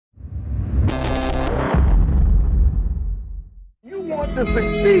want to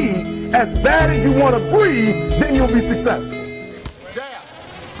succeed as bad as you want to breathe, then you'll be successful. Jab.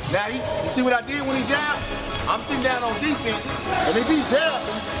 Now, you see what I did when he jabbed? I'm sitting down on defense, and if he jab,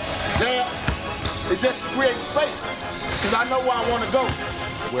 it's just to create space, because I know where I want to go.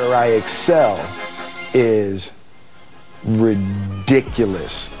 Where I excel is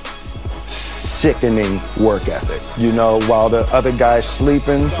ridiculous, sickening work ethic. You know, while the other guy's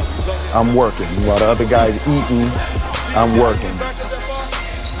sleeping, I'm working. While the other guy's eating, I'm working.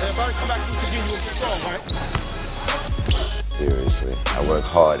 Seriously, I work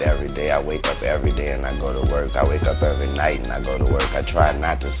hard every day. I wake up every day and I go to work. I wake up every night and I go to work. I try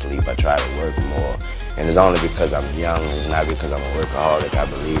not to sleep. I try to work more. And it's only because I'm young. It's not because I'm a workaholic. I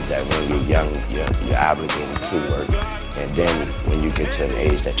believe that when you're young, you're obligated to work. And then when you get to an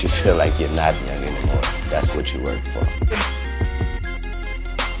age that you feel like you're not young anymore, that's what you work for.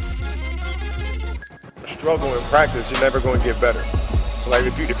 Struggle in practice, you're never going to get better. So like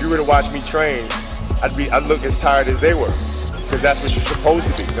if you were to watch me train, I'd look as tired as they were, because that's what you're supposed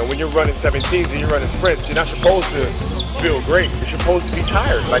to be. You know, when you're running 17s and you're running sprints, you're not supposed to feel great. You're supposed to be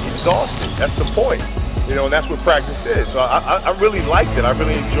tired, like exhausted. That's the point. You know, and that's what practice is. So I really liked it. I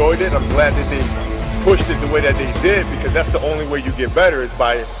really enjoyed it. I'm glad that they pushed it the way that they did, because that's the only way you get better is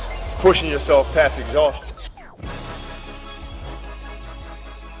by pushing yourself past exhaustion.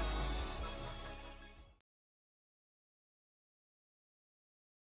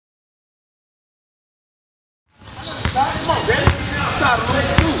 Come on, baby.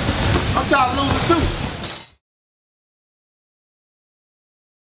 I'm tired of losing too.